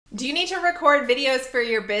Do you need to record videos for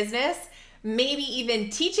your business? Maybe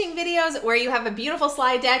even teaching videos where you have a beautiful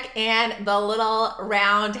slide deck and the little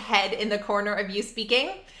round head in the corner of you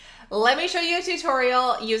speaking? Let me show you a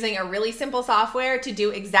tutorial using a really simple software to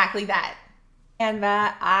do exactly that.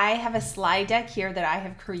 Canva, I have a slide deck here that I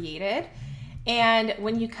have created. And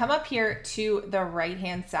when you come up here to the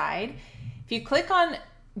right-hand side, if you click on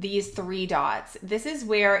these three dots, this is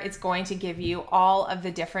where it's going to give you all of the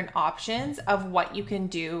different options of what you can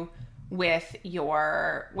do with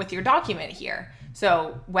your document here.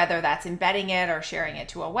 So whether that's embedding it or sharing it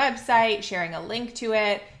to a website, sharing a link to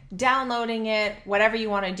it, downloading it, whatever you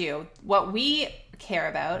want to do. What we care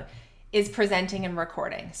about is presenting and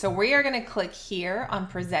recording. So we are going to click here on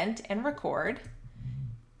present and record.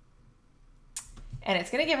 And it's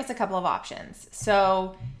going to give us a couple of options.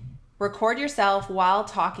 So record yourself while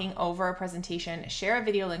talking over a presentation, share a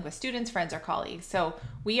video link with students, friends, or colleagues. So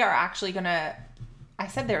we are actually gonna, I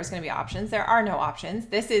said there was gonna be options. There are no options.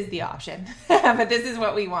 This is the option, but this is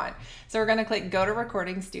what we want. So we're gonna click go to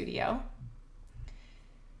recording studio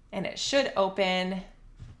and it should open.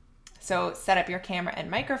 So set up your camera and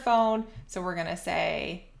microphone. So we're gonna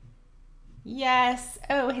say, yes,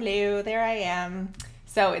 oh, hello, there I am.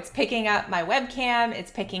 So it's picking up my webcam,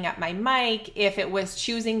 it's picking up my mic. If it was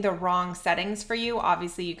choosing the wrong settings for you,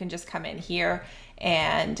 obviously you can just come in here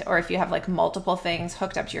or if you have like multiple things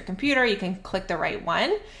hooked up to your computer, you can click the right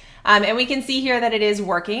one. And we can see here that it is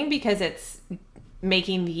working because it's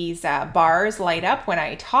making these bars light up when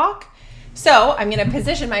I talk. So I'm gonna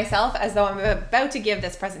position myself as though I'm about to give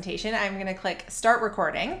this presentation. I'm gonna click start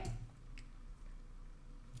recording.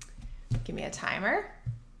 Give me a timer.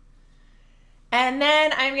 And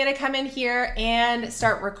then I'm gonna come in here and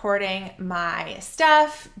start recording my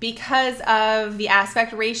stuff. Because of the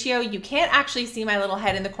aspect ratio, you can't actually see my little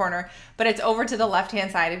head in the corner, but it's over to the left-hand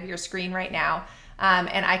side of your screen right now.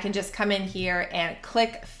 And I can just come in here and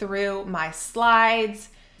click through my slides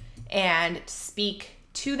and speak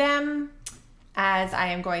to them as I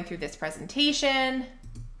am going through this presentation.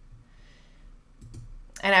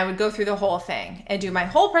 And I would go through the whole thing and do my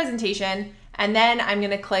whole presentation. And then I'm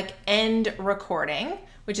gonna click end recording,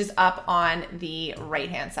 which is up on the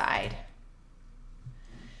right-hand side.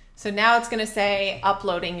 So now it's gonna say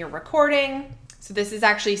uploading your recording. So this is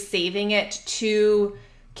actually saving it to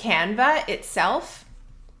Canva itself.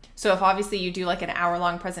 So if obviously you do like an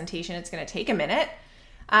hour-long presentation, it's gonna take a minute.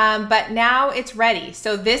 But now it's ready.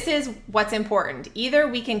 So this is what's important. Either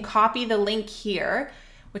we can copy the link here,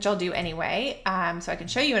 which I'll do anyway, so I can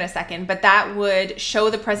show you in a second, but that would show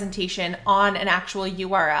the presentation on an actual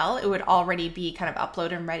URL. It would already be kind of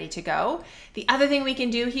uploaded and ready to go. The other thing we can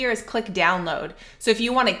do here is click download. So if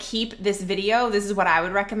you want to keep this video, this is what I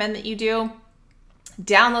would recommend that you do.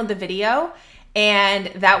 Download the video, and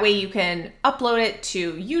that way you can upload it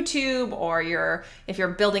to YouTube, or if you're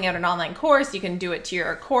building out an online course, you can do it to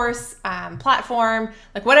your course platform.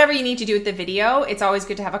 Like whatever you need to do with the video, it's always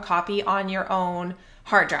good to have a copy on your own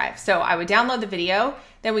hard drive. So I would download the video,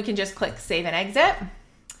 then we can just click save and exit,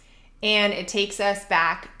 and it takes us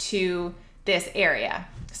back to this area.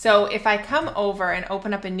 So if I come over and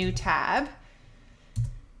open up a new tab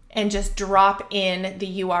and just drop in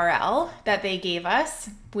the URL that they gave us,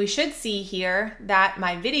 we should see here that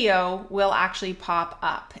my video will actually pop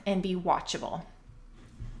up and be watchable.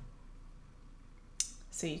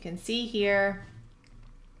 So you can see here,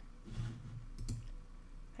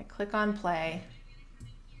 I click on play.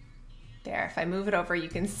 There, if I move it over, you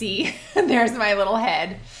can see there's my little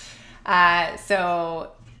head.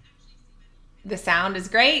 So the sound is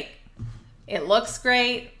great. It looks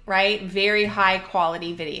great, right? Very high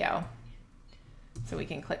quality video. So we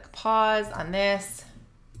can click pause on this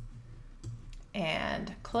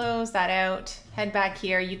and close that out. Head back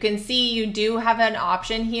here. You can see you do have an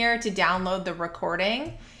option here to download the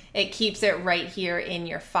recording. It keeps it right here in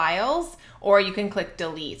your files, or you can click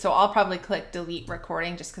delete. So I'll probably click delete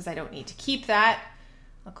recording just because I don't need to keep that.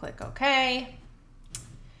 I'll click OK.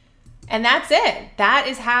 And that's it. That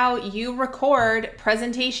is how you record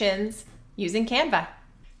presentations using Canva.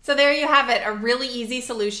 So there you have it, a really easy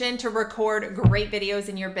solution to record great videos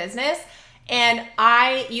in your business. And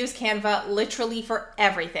I use Canva literally for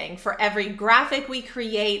everything, for every graphic we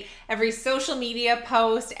create, every social media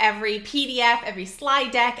post, every PDF, every slide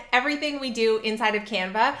deck, everything we do inside of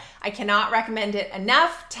Canva. I cannot recommend it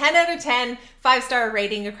enough. 10 out of 10, 5-star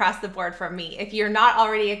rating across the board from me. If you're not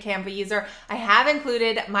already a Canva user, I have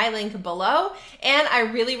included my link below, and I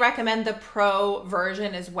really recommend the Pro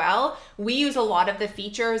version as well. We use a lot of the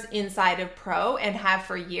features inside of Pro and have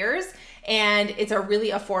for years, and it's a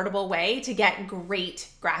really affordable way to get great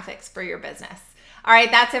graphics for your business. All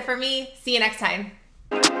right, that's it for me. See you next time.